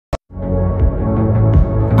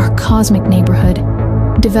cosmic neighborhood,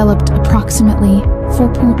 developed approximately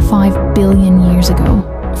 4.5 billion years ago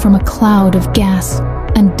from a cloud of gas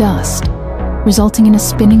and dust, resulting in a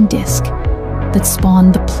spinning disk that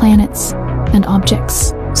spawned the planets and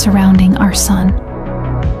objects surrounding our Sun.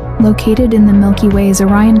 Located in the Milky Way's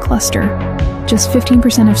Orion cluster, just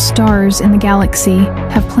 15% of stars in the galaxy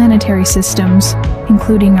have planetary systems,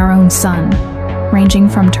 including our own Sun, ranging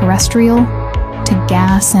from terrestrial to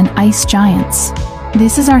gas and ice giants.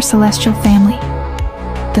 This is our celestial family,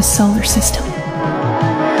 the solar system.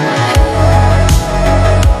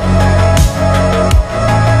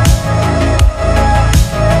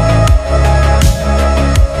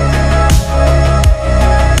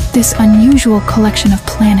 This unusual collection of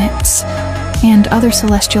planets and other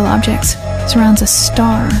celestial objects surrounds a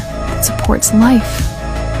star that supports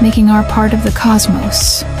life, making our part of the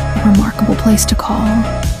cosmos a remarkable place to call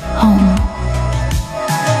home.